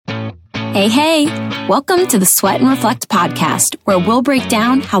Hey, welcome to the Sweat and Reflect podcast, where we'll break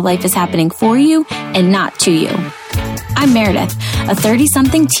down how life is happening for you and not to you. I'm Meredith, a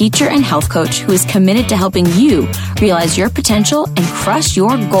 30-something teacher and health coach who is committed to helping you realize your potential and crush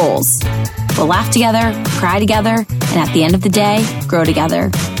your goals. We'll laugh together, cry together, and at the end of the day, grow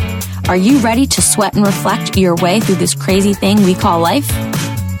together. Are you ready to sweat and reflect your way through this crazy thing we call life?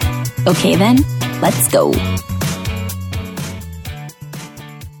 Okay then, let's go.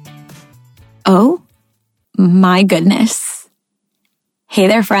 Oh my goodness. Hey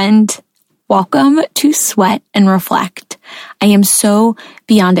there, friend. Welcome to Sweat and Reflect. I am so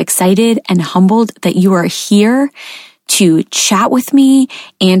beyond excited and humbled that you are here to chat with me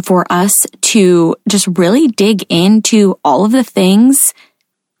and for us to just really dig into all of the things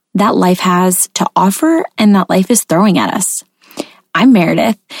that life has to offer and that life is throwing at us. I'm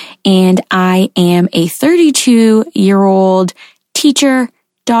Meredith, and I am a 32-year-old teacher,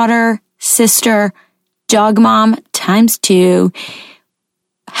 daughter, sister, dog mom times 2,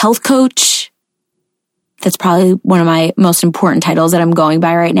 health coach. That's probably one of my most important titles that I'm going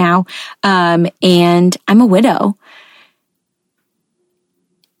by right now. And I'm a widow.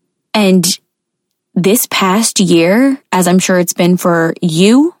 And this past year, as I'm sure it's been for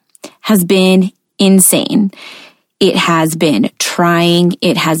you, has been insane. It has been trying,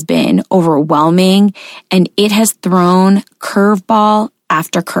 it has been overwhelming, and it has thrown curveball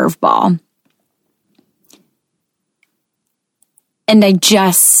after curveball. And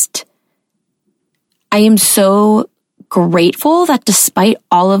I am so grateful that despite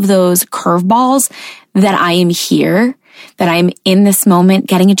all of those curveballs, that I am here, that I'm in this moment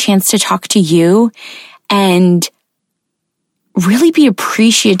getting a chance to talk to you and really be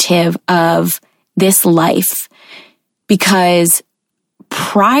appreciative of this life. Because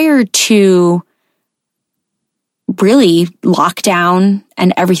prior to really lockdown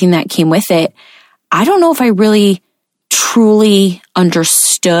and everything that came with it, I don't know if I really truly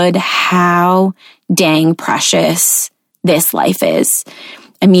understood how dang precious this life is.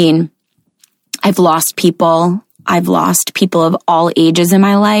 I mean, I've lost people of all ages in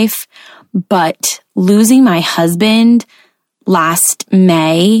my life, but losing my husband last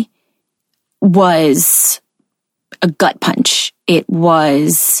May was a gut punch. It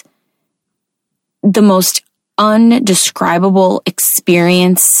was the most undescribable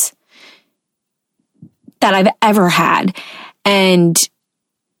experience that I've ever had. And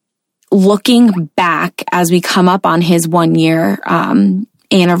looking back as we come up on his 1-year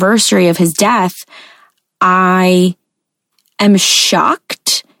anniversary of his death, I am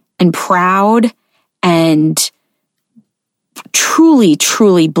shocked and proud and truly,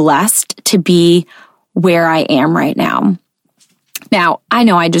 truly blessed to be where I am right now. Now, I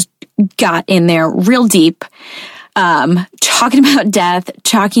know I just got in there real deep, talking about death,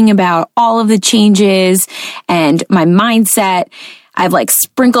 talking about all of the changes and my mindset. I've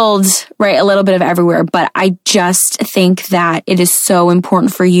sprinkled a little bit of everywhere, but I just think that it is so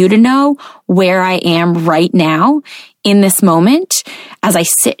important for you to know where I am right now in this moment as I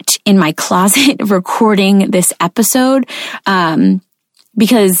sit in my closet recording this episode,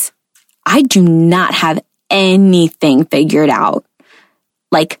 because I do not have anything figured out.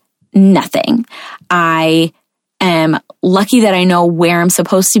 Nothing. I am lucky that I know where I'm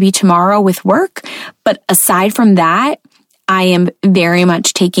supposed to be tomorrow with work. But aside from that, I am very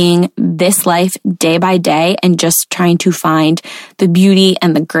much taking this life day by day and just trying to find the beauty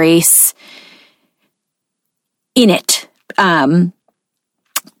and the grace in it.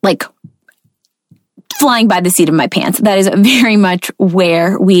 Flying by the seat of my pants. That is very much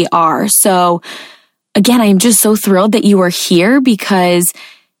where we are. So again, I'm just so thrilled that you are here because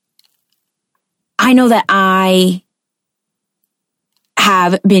I know that I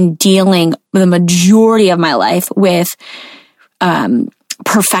have been dealing the majority of my life with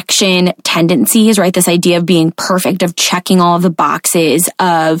perfection tendencies, right? This idea of being perfect, of checking all of the boxes,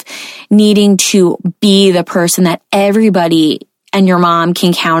 of needing to be the person that everybody and your mom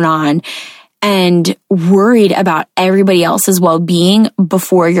can count on, and worried about everybody else's well-being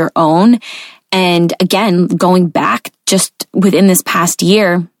before your own. And again, going back just within this past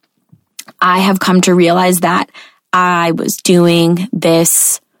year, I have come to realize that I was doing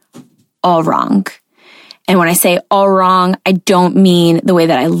this all wrong. And when I say all wrong, I don't mean the way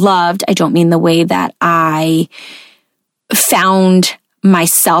that I loved. I don't mean the way that I found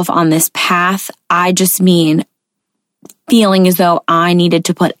myself on this path. I just mean feeling as though I needed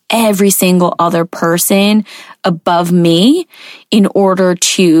to put every single other person above me in order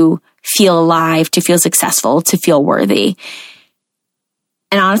to feel alive, to feel successful, to feel worthy.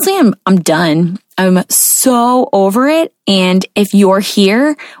 And honestly, I'm done. I'm so over it. And if you're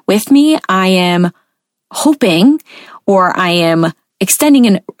here with me, I am hoping, or I am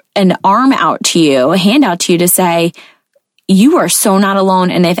extending an arm out to you, a hand out to you to say, you are so not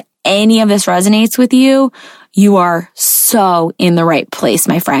alone. And if any of this resonates with you, you are so in the right place,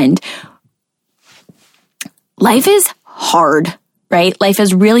 my friend. Life is hard, right? Life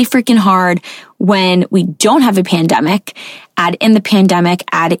is really freaking hard when we don't have a pandemic. Add in the pandemic,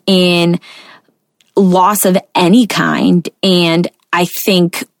 add in loss of any kind. And I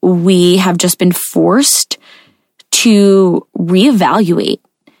think we have just been forced to reevaluate.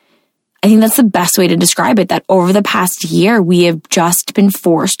 I think that's the best way to describe it, that over the past year, we have just been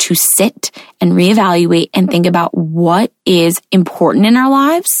forced to sit and reevaluate and think about what is important in our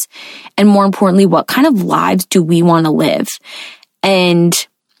lives. And more importantly, what kind of lives do we want to live? And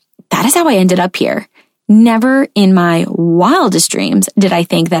that is how I ended up here. Never in my wildest dreams did I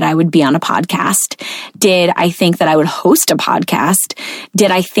think that I would be on a podcast. Did I think that I would host a podcast? Did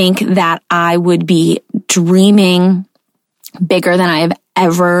I think that I would be dreaming bigger than I have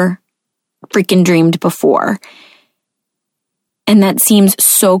ever freaking dreamed before? And that seems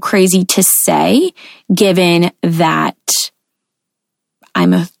so crazy to say, given that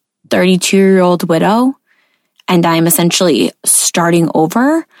I'm a 32-year-old widow and I'm essentially starting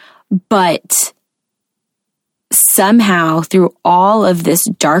over. But somehow through all of this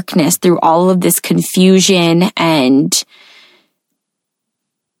darkness, through all of this confusion and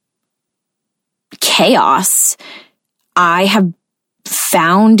chaos, I have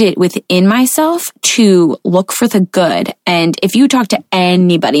found it within myself to look for the good. And if you talk to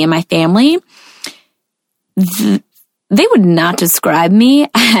anybody in my family, they would not describe me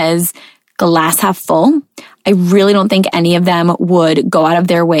as glass half full. I really don't think any of them would go out of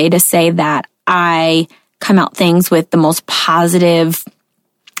their way to say that I come out things with the most positive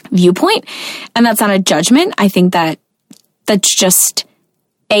viewpoint. And that's not a judgment. I think that that's just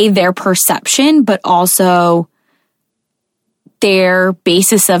their perception, but also their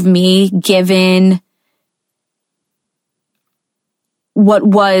basis of me given what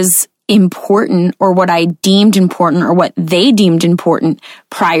was important or what I deemed important or what they deemed important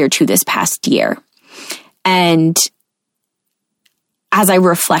prior to this past year. And as I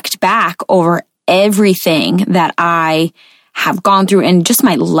reflect back over everything that I have gone through and just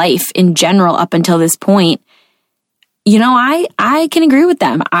my life in general up until this point, you know, I can agree with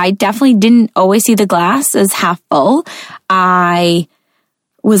them. I definitely didn't always see the glass as half full. I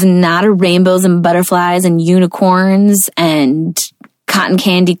was not a rainbows and butterflies and unicorns and cotton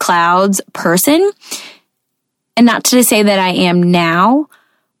candy clouds person. And not to say that I am now,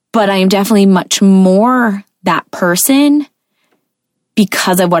 but I am definitely much more that person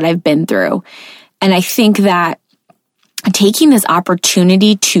because of what I've been through. And I think that taking this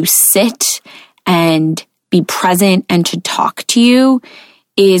opportunity to sit and be present and to talk to you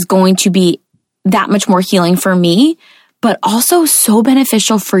is going to be that much more healing for me, but also so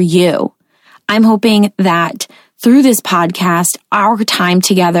beneficial for you. I'm hoping that through this podcast, our time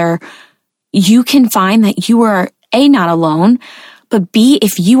together, you can find that you are A, not alone, but B,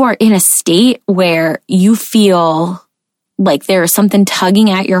 if you are in a state where you feel like there is something tugging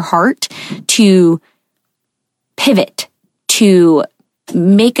at your heart to pivot, to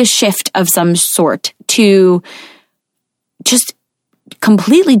make a shift of some sort, to just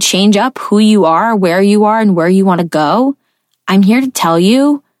completely change up who you are, and where you want to go, I'm here to tell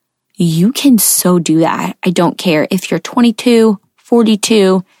you, you can so do that. I don't care if you're 22,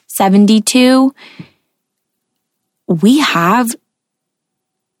 42, 72. We have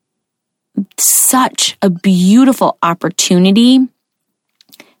such a beautiful opportunity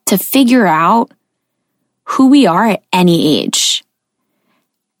to figure out who we are at any age.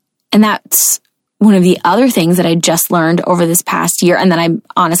 And that's one of the other things that I just learned over this past year, and that I'm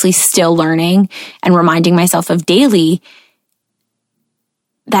honestly still learning and reminding myself of daily,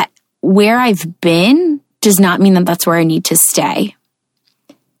 that where I've been does not mean that that's where I need to stay.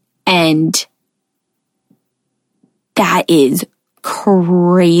 And that is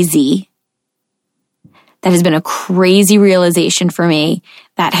crazy. That has been a crazy realization for me.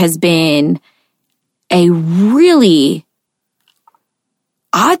 That has been a really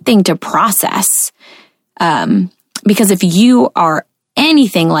odd thing to process. Because if you are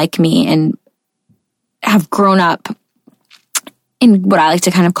anything like me and have grown up in what I like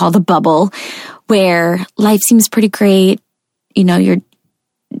to kind of call the bubble, where life seems pretty great, you know, you're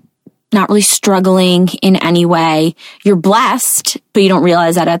not really struggling in any way. You're blessed, but you don't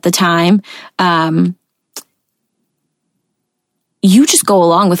realize that at the time. You just go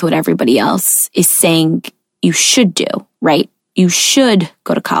along with what everybody else is saying you should do, right? You should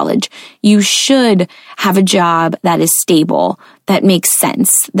go to college. You should have a job that is stable, that makes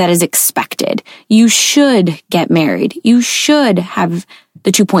sense, that is expected. You should get married. You should have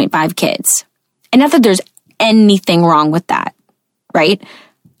the 2.5 kids. And not that there's anything wrong with that, right?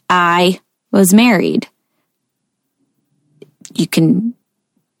 I was married. You can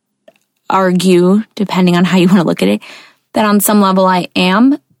argue, depending on how you want to look at it, that on some level I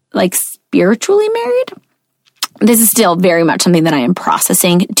am like spiritually married. This is still very much something that I am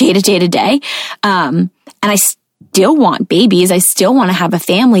processing day to day. And I still want babies. I still want to have a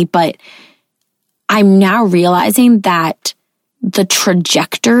family, but I'm now realizing that the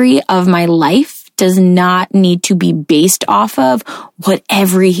trajectory of my life does not need to be based off of what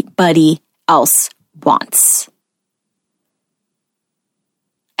everybody else wants.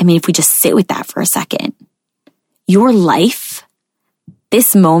 I mean, if we just sit with that for a second, your life,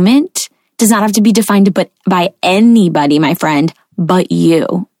 this moment, does not have to be defined by anybody, my friend, but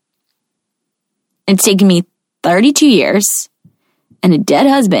you. It's taken me 32 years and a dead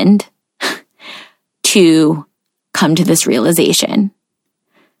husband to come to this realization.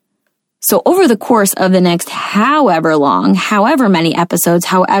 So over the course of the next however long, however many episodes,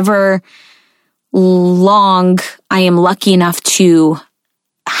 however long I am lucky enough to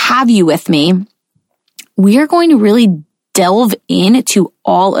have you with me, we are going to really delve into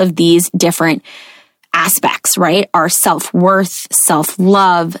all of these different aspects, right? Our self-worth,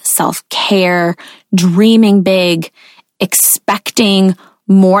 self-love, self-care, dreaming big, expecting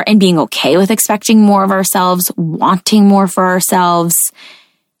more and being okay with expecting more of ourselves, wanting more for ourselves,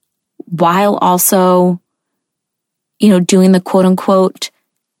 while also, doing the quote unquote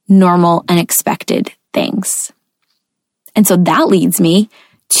normal and expected things. And so that leads me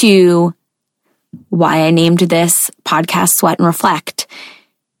to why I named this podcast Sweat and Reflect.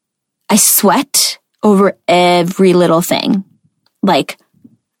 I sweat over every little thing, like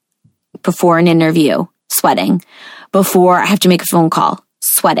before an interview, sweating, before I have to make a phone call,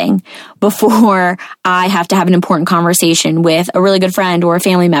 sweating, before I have to have an important conversation with a really good friend or a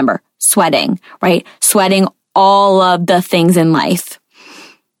family member, sweating, right? Sweating all of the things in life.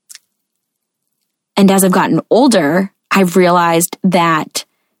 And as I've gotten older, I've realized that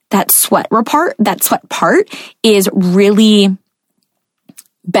sweat part is really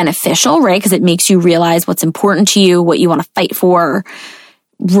beneficial, right? Because it makes you realize what's important to you, what you want to fight for,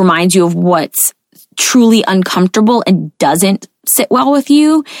 reminds you of what's truly uncomfortable and doesn't sit well with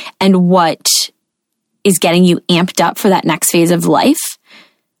you, and what is getting you amped up for that next phase of life.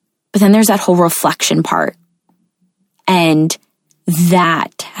 But then there's that whole reflection part. And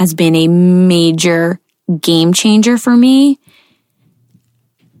that has been a major game changer for me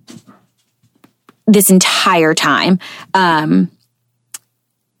this entire time.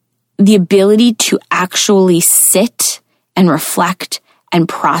 The ability to actually sit and reflect and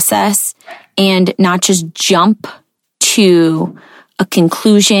process and not just jump to a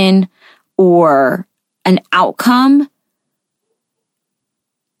conclusion or an outcome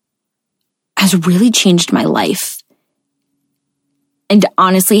has really changed my life. And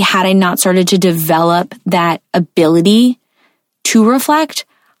honestly, had I not started to develop that ability to reflect,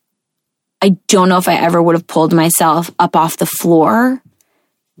 I don't know if I ever would have pulled myself up off the floor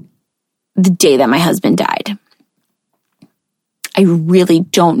the day that my husband died. I really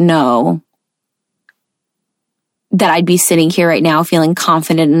don't know that I'd be sitting here right now feeling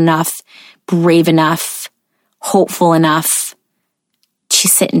confident enough, brave enough, hopeful enough to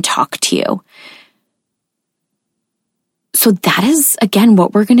sit and talk to you. So that is, again,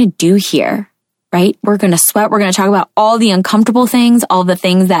 what we're going to do here, right? We're going to sweat. We're going to talk about all the uncomfortable things, all the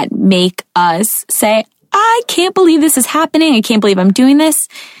things that make us say, I can't believe this is happening. I can't believe I'm doing this.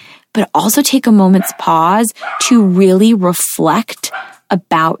 But also take a moment's pause to really reflect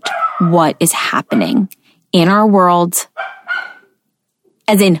about what is happening in our world,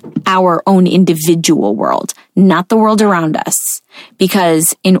 as in our own individual world, not the world around us.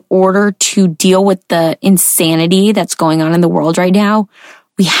 Because in order to deal with the insanity that's going on in the world right now,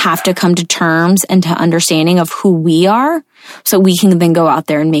 we have to come to terms and to understanding of who we are so we can then go out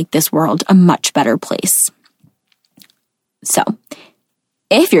there and make this world a much better place. So,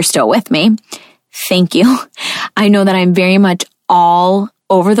 if you're still with me, thank you. I know that I'm very much all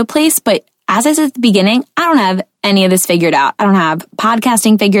over the place, but as I said at the beginning, I don't have any of this figured out. I don't have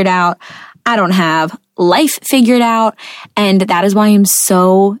podcasting figured out. I don't have life figured out. And that is why I'm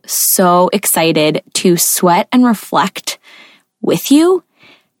so, so excited to sweat and reflect with you,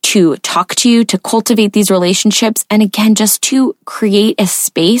 to talk to you, to cultivate these relationships. And again, just to create a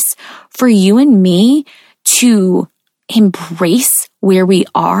space for you and me to embrace where we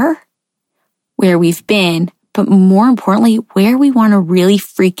are, where we've been, but more importantly, where we want to really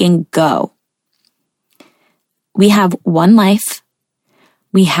freaking go. We have one life.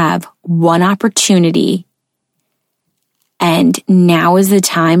 We have one opportunity. And now is the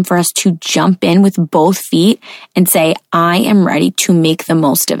time for us to jump in with both feet and say, I am ready to make the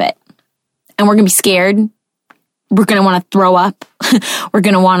most of it. And we're going to be scared. We're going to want to throw up. We're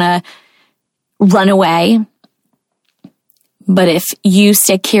going to want to run away. But if you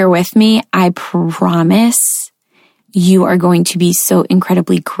stick here with me, I promise you are going to be so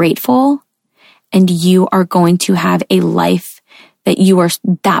incredibly grateful, and you are going to have a life that you are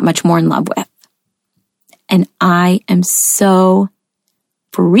that much more in love with. And I am so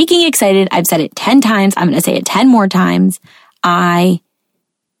freaking excited. I've said it 10 times. I'm going to say it 10 more times. I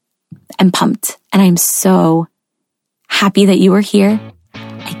am pumped, and I'm so happy that you are here.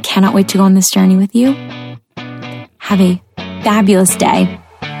 I cannot wait to go on this journey with you. Have a fabulous day,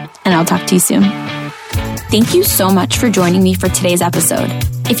 and I'll talk to you soon. Thank you so much for joining me for today's episode.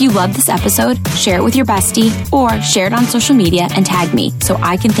 If you love this episode, share it with your bestie or share it on social media and tag me so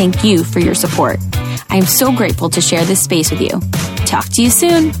I can thank you for your support. I am so grateful to share this space with you. Talk to you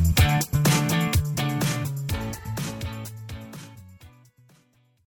soon.